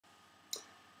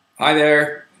Hi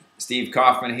there, Steve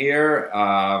Kaufman here.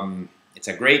 It's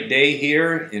a great day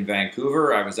here in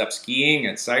Vancouver. I was up skiing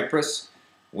at Cypress,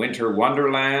 winter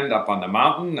wonderland up on the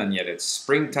mountain, and yet it's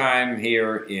springtime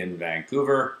here in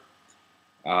Vancouver.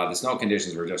 The snow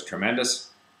conditions were just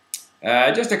tremendous.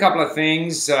 Just a couple of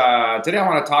things. Today I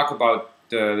want to talk about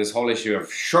this whole issue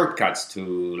of shortcuts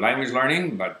to language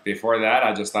learning, but before that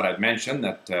I just thought I'd mention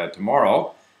that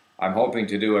tomorrow I'm hoping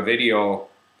to do a video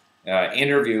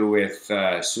interview with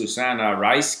Susanna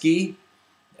Reisky,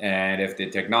 and if the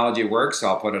technology works,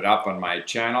 I'll put it up on my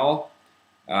channel.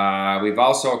 We've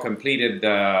also completed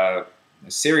a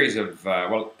series of,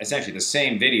 well, essentially the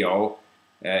same video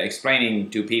explaining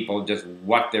to people just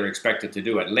what they're expected to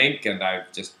do at LingQ, and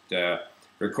I've just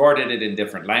recorded it in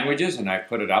different languages, and I've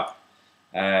put it up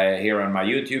here on my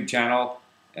YouTube channel,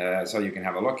 so you can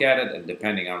have a look at it, and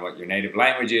depending on what your native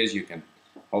language is, you can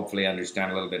hopefully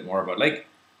understand a little bit more about LingQ.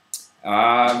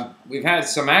 We've had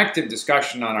some active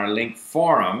discussion on our LingQ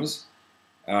forums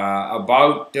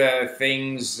about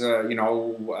things,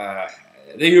 the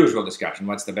usual discussion.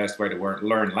 What's the best way to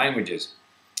learn languages?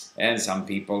 And some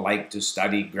people like to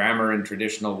study grammar in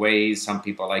traditional ways. Some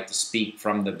people like to speak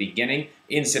from the beginning.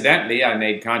 Incidentally, I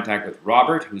made contact with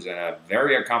Robert, who's a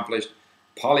very accomplished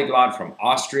polyglot from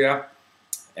Austria,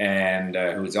 and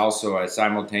who's also a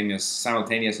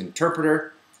simultaneous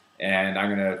interpreter. And I'm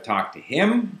going to talk to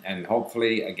him and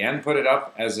hopefully, again, put it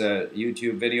up as a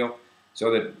YouTube video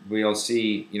so that we'll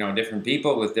see, different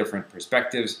people with different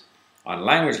perspectives on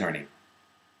language learning.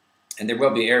 And there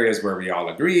will be areas where we all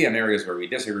agree and areas where we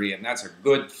disagree, and that's a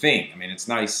good thing. I mean, it's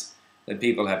nice that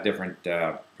people have different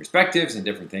perspectives and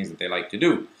different things that they like to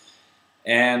do.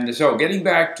 And so getting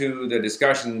back to the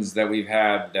discussions that we've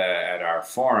had at our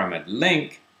forum at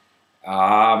LingQ,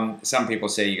 some people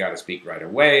say you got to speak right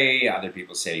away. Other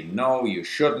people say no, you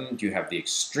shouldn't. You have the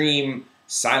extreme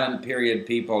silent period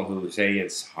people who say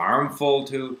it's harmful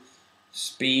to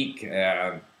speak,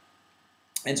 and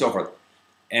so forth.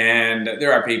 And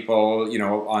there are people,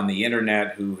 on the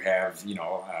internet who have,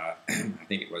 I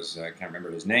think it was, I can't remember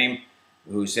his name,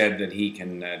 who said that he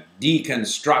can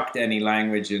deconstruct any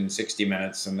language in 60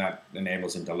 minutes, and that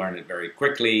enables him to learn it very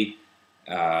quickly.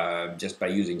 Just by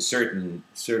using certain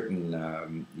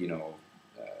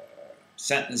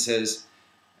sentences,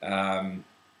 and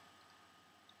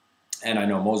I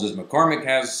know Moses McCormick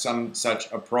has some such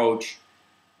approach,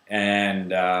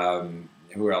 and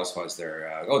who else was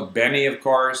there? Benny, of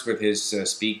course, with his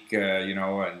speak,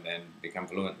 and become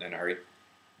fluent in a hurry,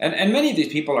 and many of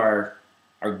these people are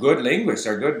good linguists,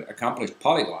 are good accomplished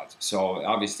polyglots. So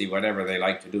obviously, whatever they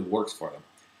like to do works for them,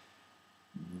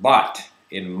 but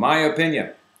in my opinion,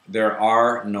 there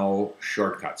are no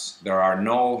shortcuts. There are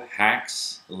no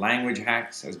hacks, language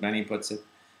hacks, as Benny puts it.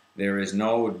 There is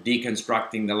no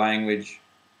deconstructing the language.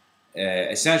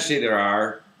 Essentially, there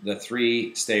are the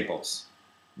three staples.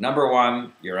 Number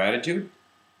one, your attitude.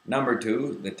 Number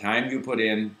two, the time you put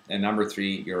in. And number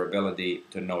three, your ability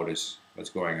to notice what's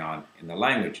going on in the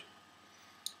language.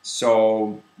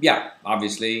 So, yeah,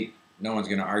 obviously, no one's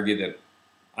going to argue that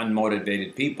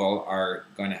unmotivated people are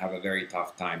going to have a very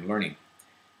tough time learning.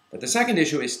 But the second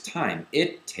issue is time.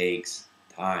 It takes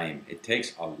time. It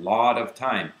takes a lot of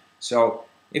time. So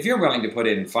if you're willing to put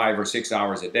in 5 or 6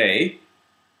 hours a day,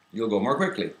 you'll go more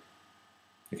quickly.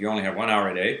 If you only have 1 hour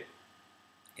a day,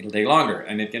 it'll take longer,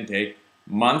 and it can take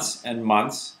months and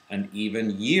months and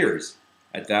even years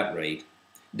at that rate,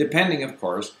 depending, of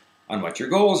course, on what your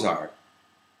goals are.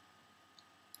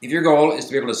 If your goal is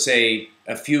to be able to say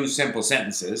a few simple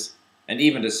sentences, and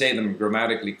even to say them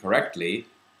grammatically correctly,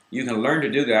 you can learn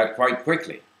to do that quite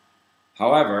quickly.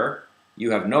 However, you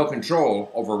have no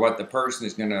control over what the person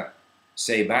is going to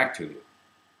say back to you.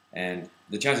 And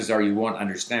the chances are you won't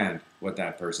understand what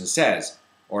that person says.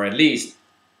 Or at least,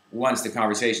 once the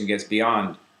conversation gets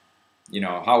beyond,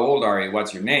 how old are you,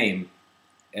 what's your name,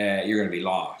 you're going to be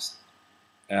lost.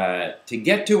 To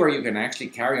get to where you can actually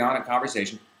carry on a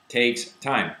conversation takes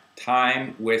time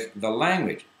with the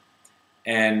language.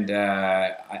 And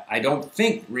I don't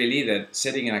think really that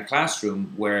sitting in a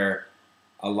classroom where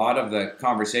a lot of the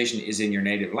conversation is in your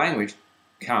native language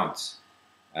counts.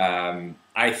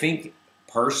 I think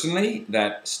personally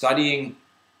that studying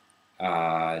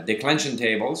declension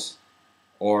tables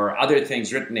or other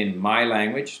things written in my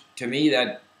language, to me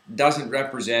that doesn't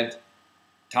represent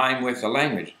time with the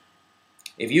language.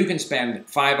 If you can spend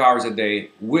 5 hours a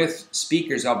day with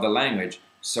speakers of the language,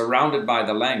 surrounded by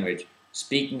the language,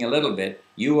 speaking a little bit,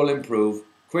 you will improve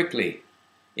quickly.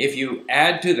 If you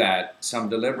add to that some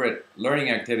deliberate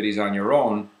learning activities on your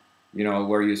own,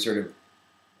 where you sort of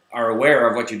are aware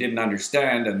of what you didn't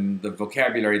understand and the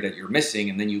vocabulary that you're missing,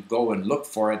 and then you go and look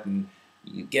for it and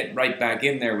you get right back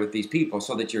in there with these people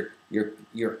so that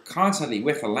you're constantly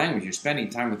with the language, you're spending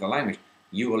time with the language,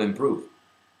 you will improve.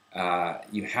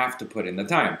 You have to put in the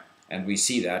time. And we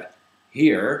see that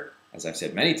here, as I've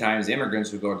said many times,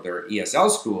 immigrants who go to their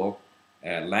ESL school,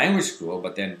 language school,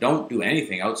 but then don't do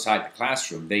anything outside the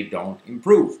classroom, they don't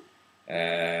improve.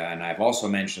 And I've also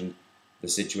mentioned the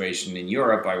situation in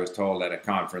Europe. I was told at a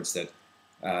conference that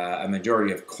a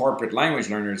majority of corporate language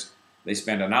learners, they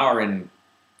spend an hour in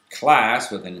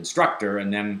class with an instructor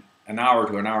and then an hour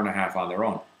to an hour and a half on their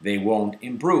own. They won't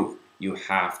improve. You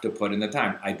have to put in the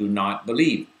time. I do not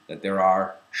believe that there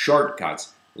are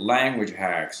shortcuts, language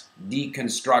hacks,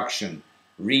 deconstruction,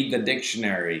 read the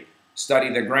dictionary, study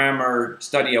the grammar,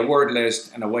 study a word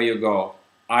list, and away you go.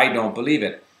 I don't believe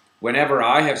it. Whenever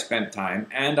I have spent time,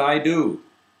 and I do,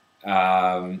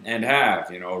 and have,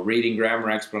 reading grammar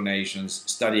explanations,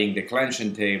 studying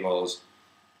declension tables,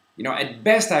 at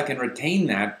best I can retain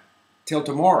that till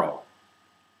tomorrow,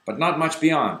 but not much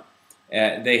beyond.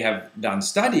 They have done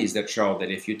studies that show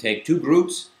that if you take two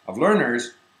groups of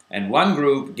learners and one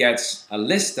group gets a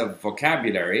list of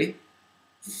vocabulary,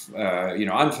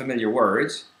 unfamiliar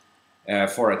words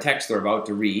for a text they're about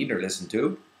to read or listen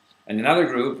to, and another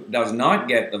group does not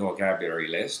get the vocabulary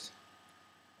list,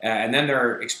 and then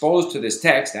they're exposed to this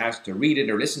text, asked to read it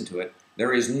or listen to it,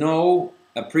 there is no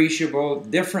appreciable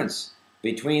difference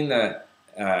between the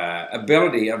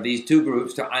ability of these two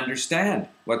groups to understand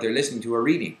what they're listening to or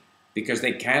reading, because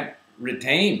they can't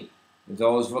retain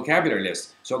those vocabulary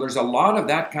lists. So there's a lot of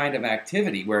that kind of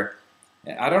activity where,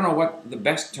 I don't know what the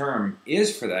best term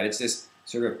is for that. It's this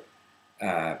sort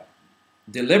of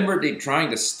deliberately trying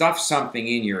to stuff something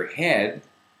in your head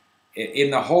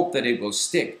in the hope that it will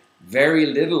stick. Very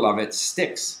little of it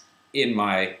sticks, in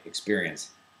my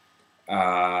experience.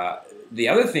 The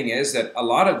other thing is that a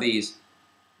lot of these,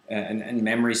 and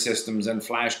memory systems and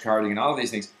flashcarding and all of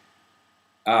these things,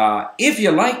 if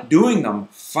you like doing them,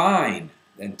 fine.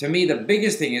 And to me, the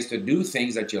biggest thing is to do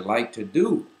things that you like to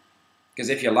do. Because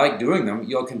if you like doing them,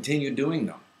 you'll continue doing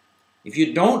them. If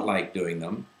you don't like doing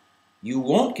them, you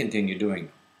won't continue doing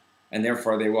them. And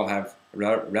therefore, they will have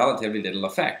relatively little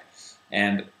effect.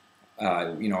 And,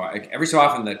 every so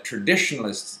often the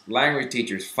traditionalist language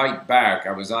teachers fight back.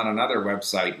 I was on another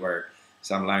website where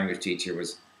some language teacher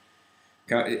was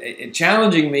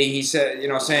challenging me. He said,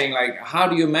 saying like, how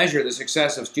do you measure the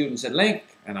success of students at LINC?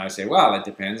 And I say, well, it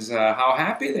depends how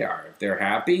happy they are. If they're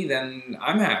happy, then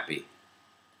I'm happy.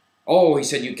 Oh, he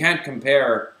said, you can't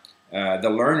compare the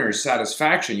learner's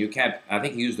satisfaction. You can't, I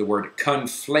think he used the word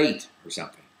conflate or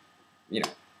something.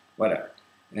 Whatever.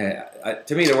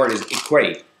 To me, the word is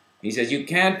equate. He says, you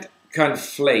can't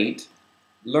conflate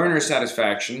learner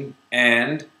satisfaction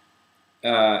and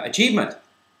achievement.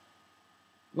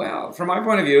 Well, from my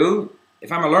point of view,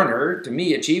 if I'm a learner, to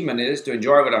me, achievement is to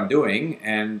enjoy what I'm doing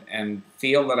and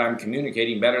feel that I'm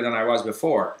communicating better than I was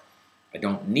before. I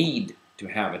don't need to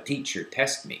have a teacher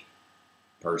test me,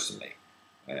 personally.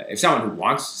 If someone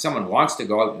wants to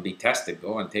go out and be tested,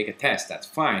 go and take a test, that's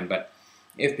fine. But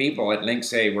if people at LINC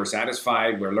say we're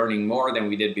satisfied, we're learning more than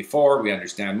we did before, we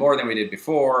understand more than we did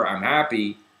before, I'm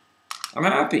happy, I'm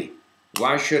happy.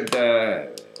 Why should I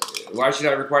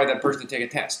require that person to take a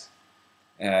test?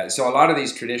 So a lot of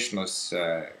these traditionalists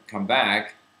come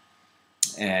back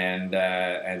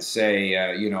and say,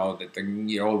 that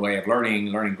the old way of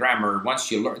learning grammar, once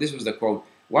you learn, this was the quote,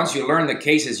 once you learn the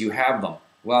cases, you have them.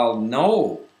 Well,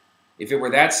 no. If it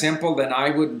were that simple, then I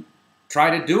would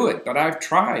try to do it, but I've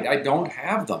tried. I don't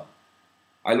have them.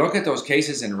 I look at those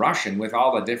cases in Russian with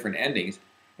all the different endings,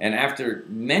 and after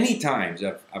many times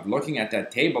of looking at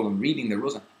that table and reading the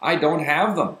rules, I don't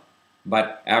have them.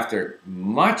 But after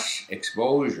much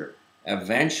exposure,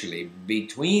 eventually,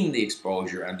 between the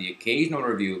exposure and the occasional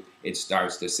review, it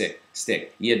starts to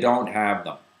stick. You don't have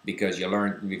them because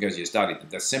you studied them.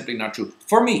 That's simply not true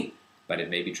for me, but it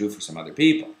may be true for some other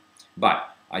people. But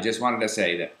I just wanted to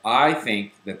say that I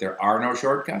think that there are no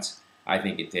shortcuts. I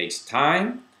think it takes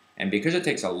time, and because it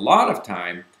takes a lot of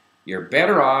time, you're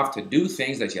better off to do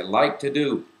things that you like to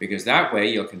do, because that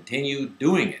way you'll continue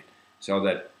doing it, so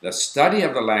that the study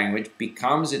of the language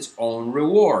becomes its own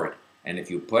reward. And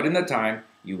if you put in the time,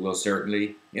 you will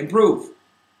certainly improve.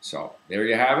 So there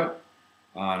you have it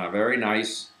on a very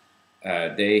nice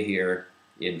day here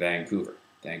in Vancouver.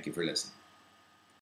 Thank you for listening.